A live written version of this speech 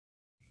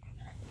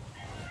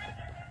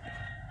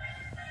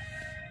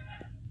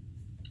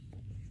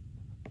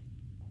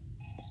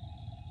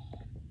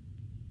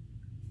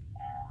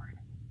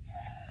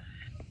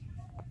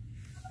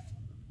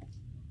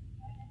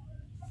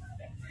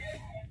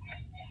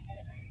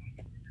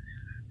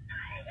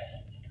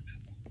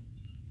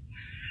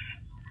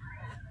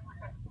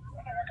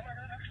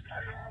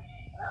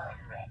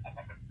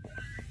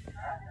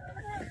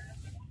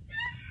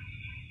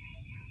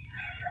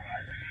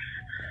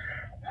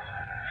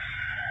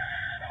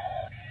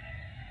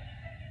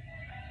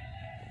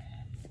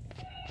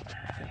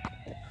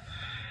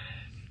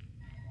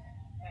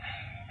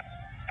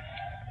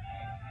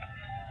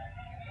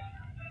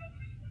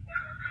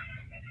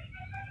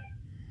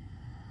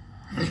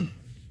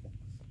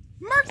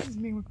versus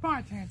me with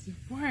my fancy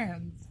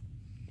friends.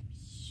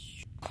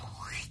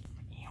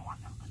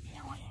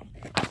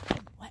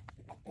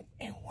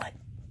 What?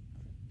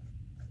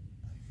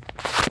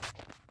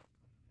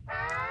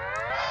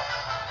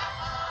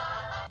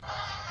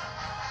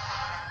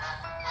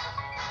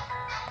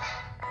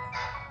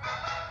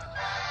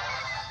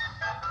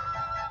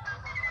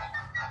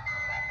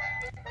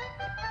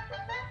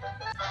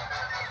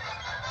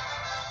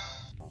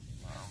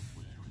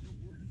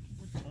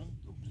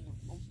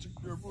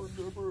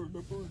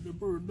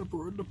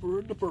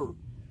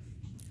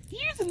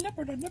 Here's a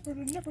nipper.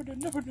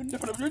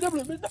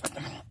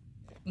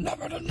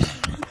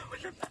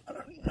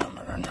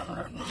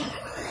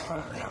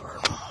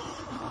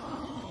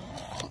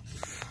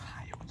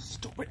 You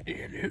stupid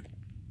idiot.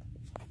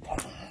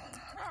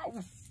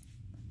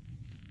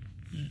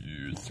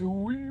 Yes,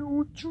 what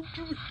you do?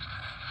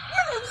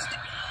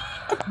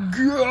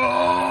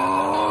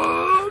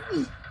 God!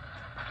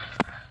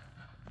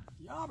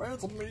 Yeah,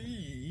 that's me.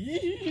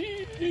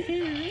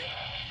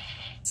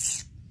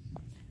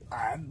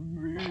 And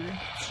me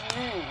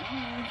too.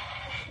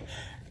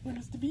 What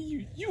is to be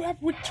you? You have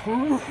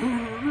returned.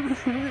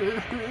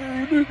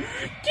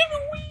 Get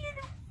away!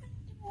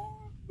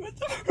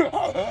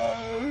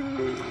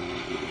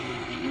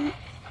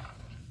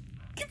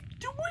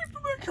 Get away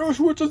from my couch!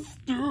 What a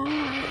stir!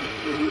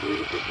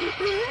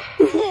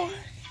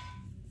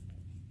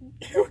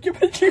 You give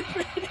me your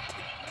face.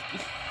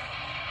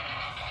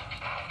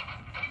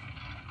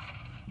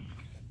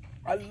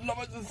 I love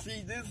it to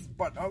see this,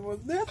 but I was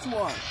this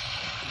one.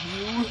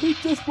 You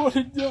just want to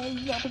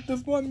love it,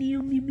 this one. I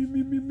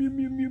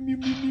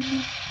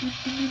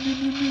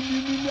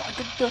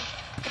got the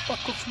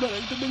buckle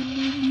smelling.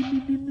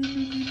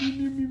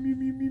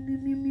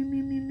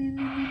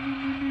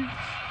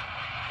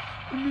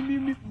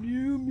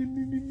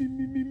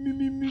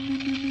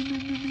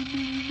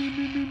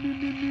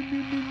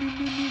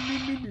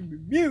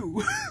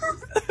 Mew.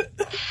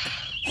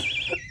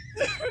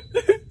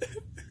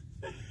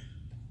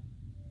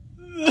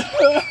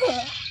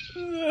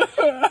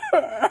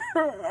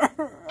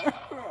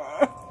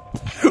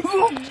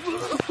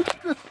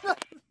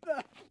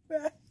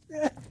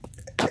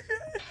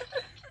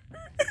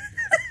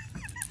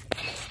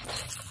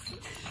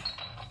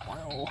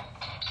 Well,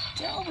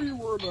 tell me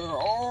where they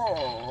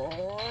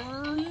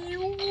are.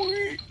 You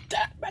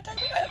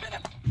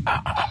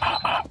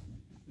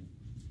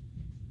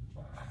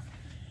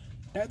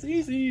That's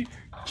easy.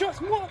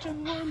 Just watch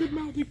and learn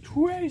about the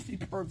crazy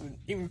person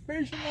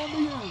invasion on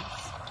the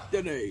earth.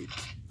 The date.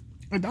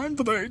 And I'm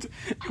the date.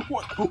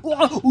 What? No,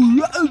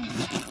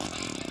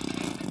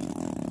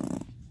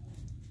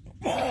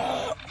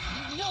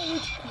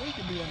 it's great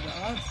to be under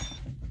us.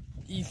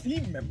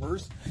 EC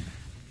members.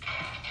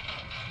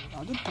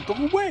 Are the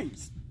typical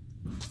ways.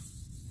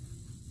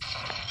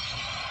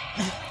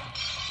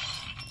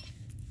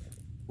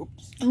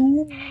 Whoops.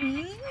 To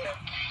me?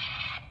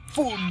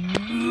 For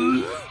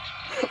me?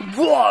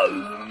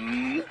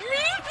 One.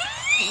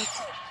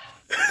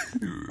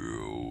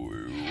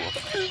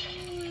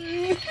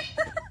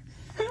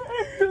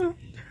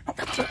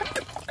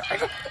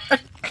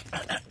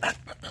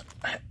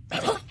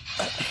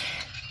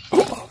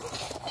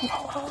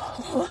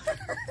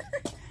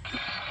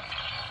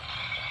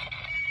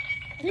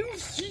 You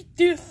see,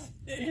 this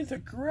is a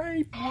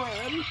great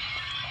one.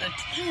 It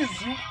is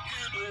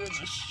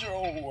a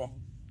show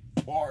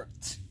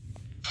apart.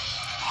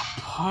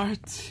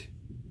 Apart?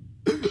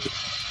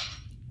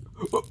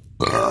 Well,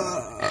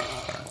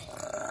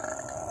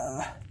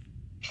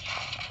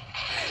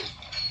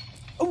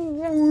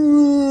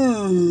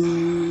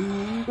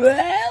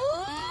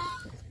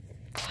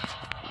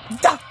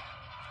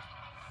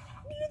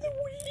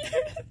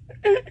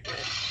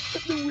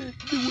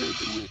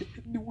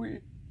 the way.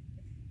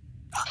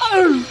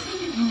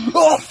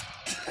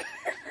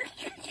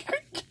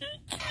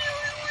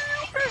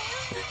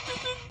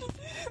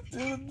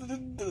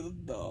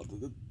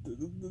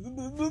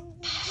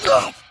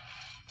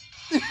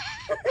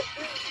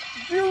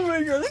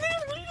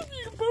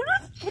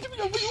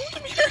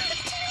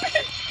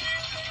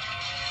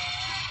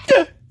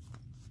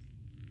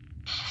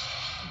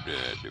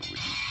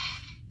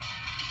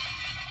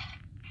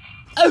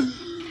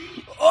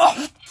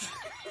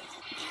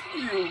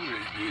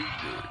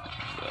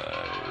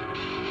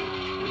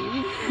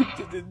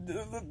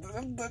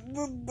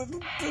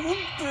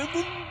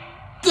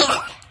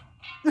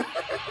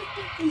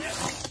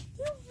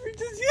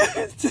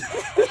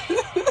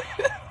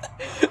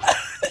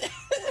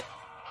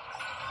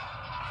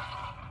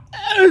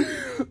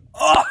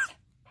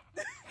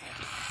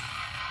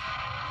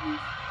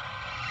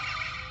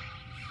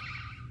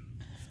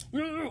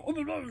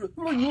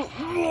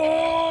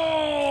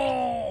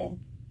 Oh!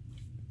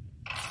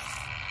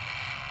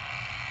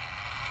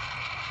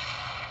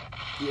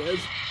 Yes,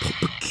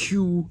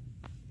 barbecue.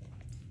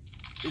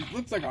 It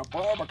looks like a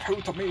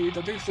barbecue to me.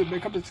 The things that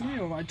make up the three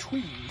of my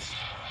tweens.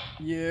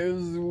 Yes,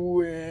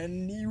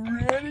 when you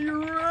ready.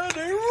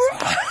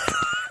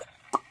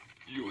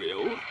 You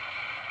will.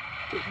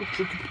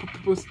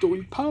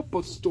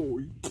 Papa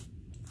story.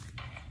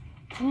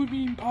 You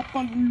mean Papa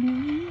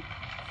Louie?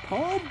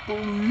 Papa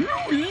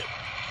Louie?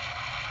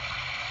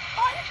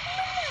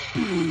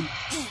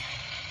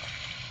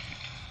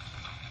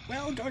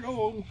 Well, gotta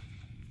go.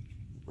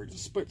 We're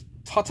just split.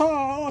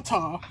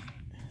 Ta-ta-ta.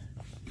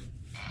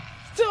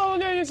 So,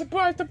 ladies,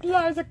 surprise the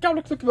plies. I can't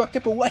look like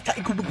a what I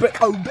could be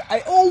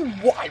I all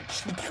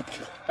white.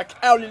 I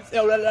can't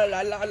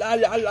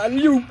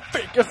you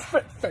fake,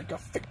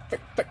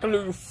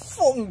 little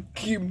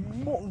funky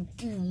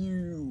monkey,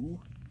 you.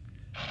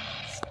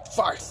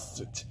 Face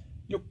it.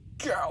 Your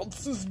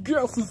girls,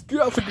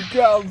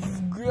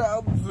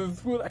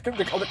 what I can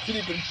make all the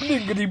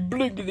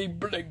blinkety,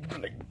 bling,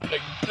 bling.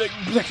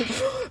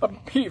 I'm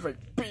beefing,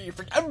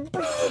 I'm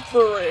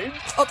blithering,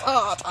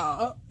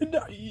 ta-ta-ta. And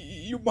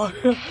you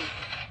might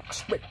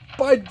make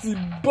bitey,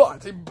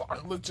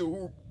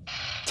 little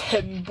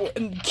 10 boy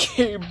and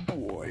K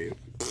boy.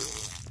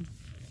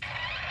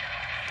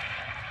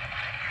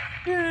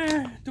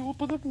 Yeah, do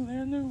open the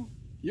plan.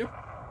 Yep.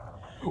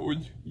 Oh,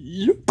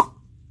 yep.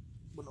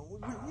 But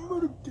I'm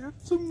gonna get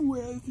some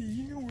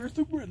Wessie. Where's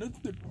the Ren and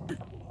Stimpy?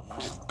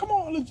 Come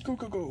on, let's go.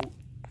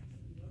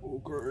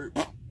 Okay.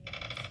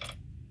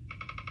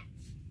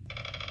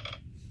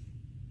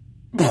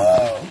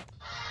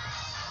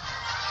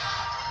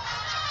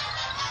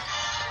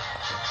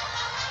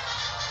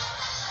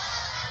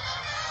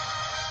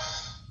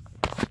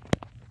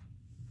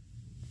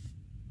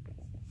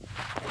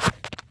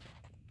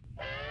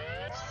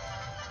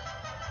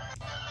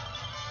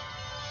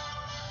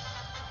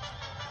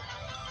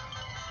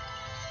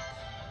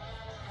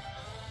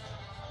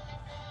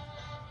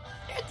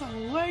 It's a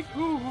lake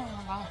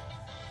hoo-ha.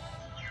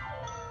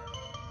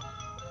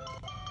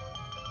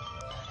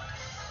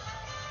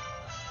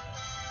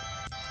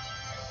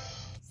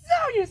 So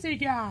you see,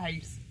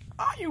 guys,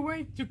 are you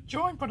ready to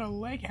join for the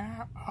lake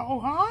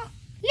hoo-ha?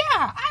 Yeah,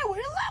 I would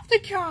love to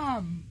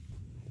come.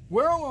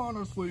 Well,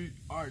 honestly,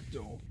 I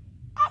don't.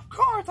 Of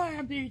course I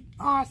am the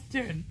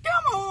Austin.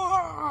 Come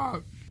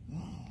on!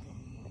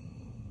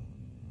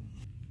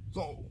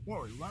 So, what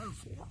are you there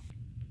for?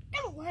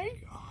 In a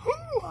lake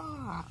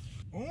hoo-ha.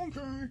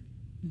 Okay,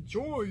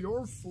 enjoy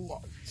your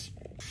flight.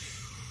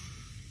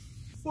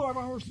 5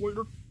 hours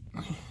later.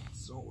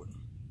 So,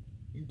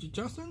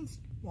 indigestions?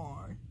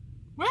 Why?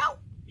 Well,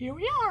 here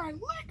we are at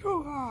Lake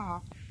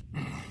Hoo-ha.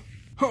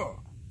 Huh,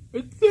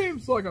 it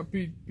seems like a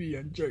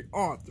PB&J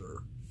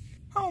author.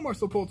 How am I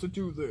supposed to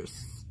do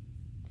this?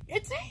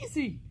 It's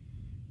easy.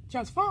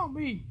 Just follow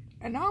me,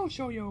 and I'll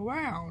show you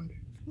around.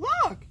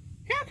 Look,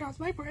 here comes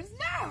my friends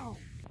now.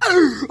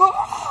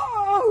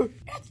 Oh,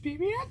 it's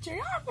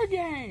PB&J Arthur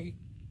Gay,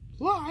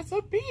 plus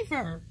a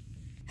beaver.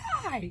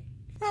 Hi.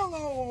 Hello,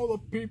 all the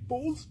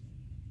peoples.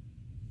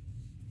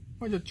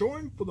 Are you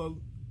joined for the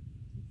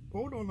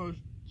boat on the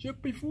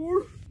ship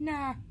before?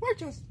 Nah, we're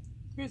just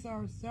with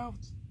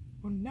ourselves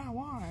from now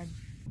on.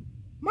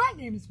 My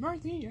name is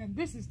Mercy, and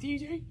this is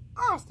TJ,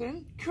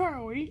 Austin,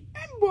 Curly,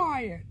 and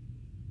Wyatt.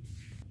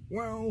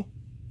 Well,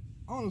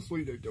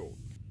 honestly, they don't.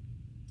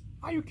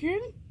 Are you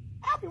kidding?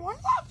 Everyone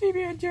loves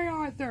PB&J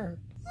Arthur.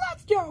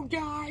 Let's go,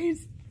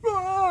 guys.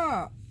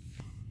 Ah!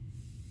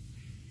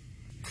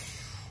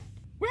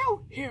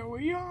 Well, here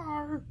we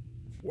are.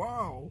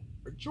 Wow,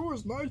 it sure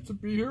is nice to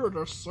be here at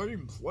the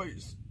same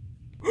place.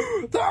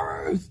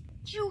 There is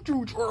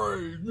choo-choo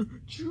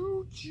train.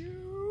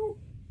 Choo-choo.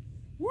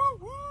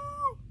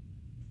 Woo-woo.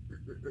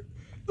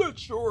 That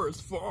sure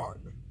is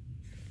fun.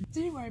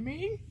 See what I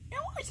mean? You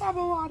always have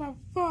a lot of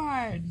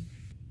fun.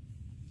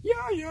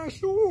 Yeah,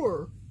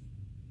 sure.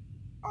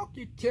 I'll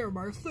take care of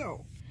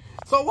myself.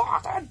 So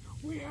often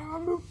we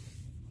have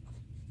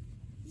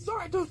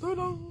scientists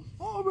and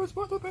all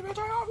responsibility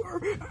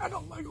and a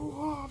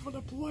Lego for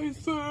the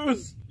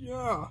places.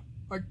 Yeah,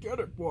 I get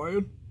it,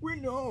 Brian. We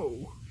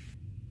know.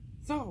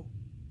 So,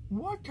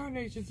 what kind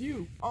of age is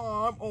you?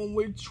 I'm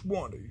only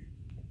 20.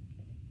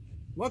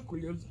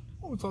 Luckily, it's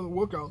always on the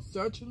workout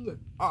section that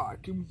I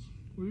can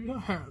be a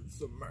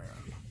handsome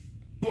man.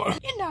 But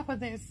enough of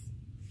this.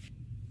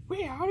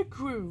 We are the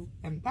crew,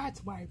 and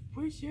that's why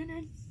pushing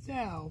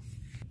itself.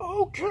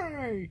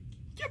 Okay,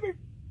 give me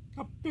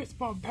a fist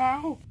bump,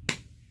 pal.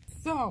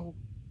 So,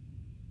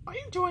 are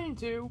you joining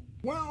too?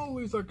 Well, at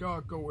least I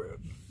gotta go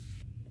in.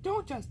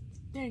 Don't just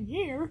stand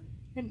here,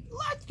 and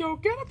let's go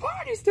get a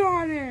party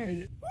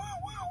started.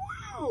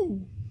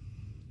 Woo!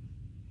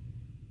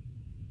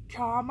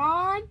 Come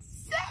on,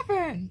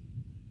 7.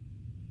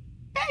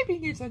 Baby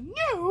needs a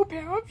new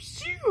pair of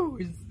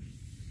shoes.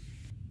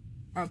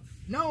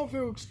 Now if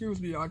you'll excuse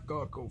me, I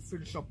gotta go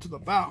finish up to the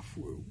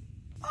bathroom.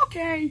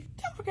 Okay,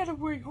 don't forget to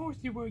bring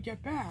Horsey when we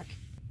get back.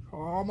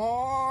 Come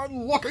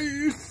on,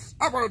 Lucky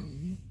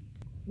 7!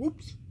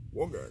 Whoops,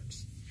 wrong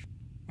X.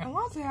 And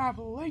once I have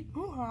a late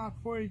hoo-ha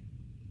for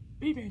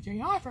PB&J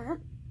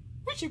offer,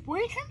 we should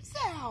bring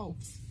himself.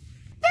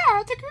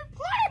 That's a good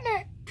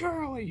plan,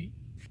 Curly.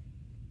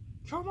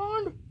 Come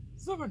on,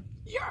 7.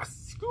 Yes,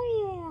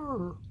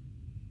 score!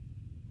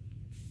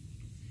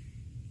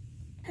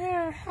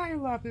 I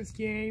love this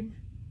game.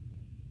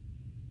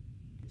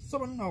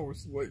 7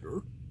 hours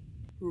later.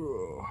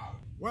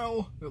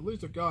 Well, at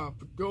least I got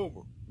to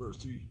go,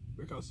 Mercy,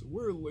 because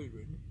we're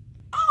leaving.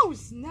 Oh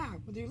snap,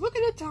 would you look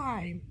at the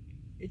time?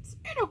 It's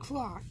 8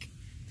 o'clock.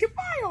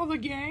 Goodbye, all the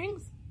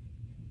gangs.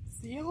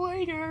 See you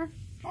later.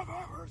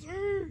 Bye-bye,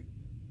 Mercy.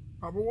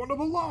 Have a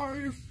wonderful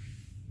life.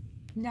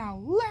 Now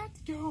let's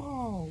go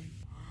home.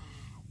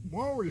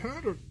 Where are we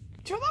headed?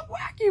 To the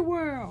wacky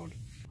world.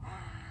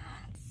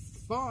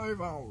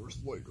 5 hours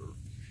later.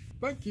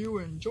 Thank you,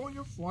 enjoy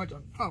your flight,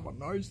 and have a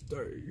nice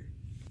day.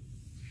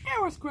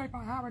 It was great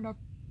by having a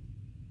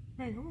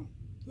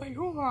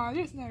Hoohaw,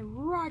 isn't it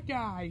right,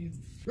 guys?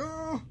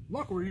 Yeah,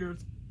 luckily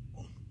it's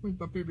with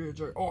the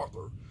PB&J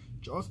Arthur,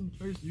 just in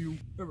case you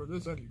ever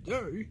miss any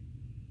day.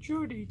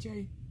 True,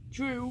 DJ.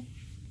 True.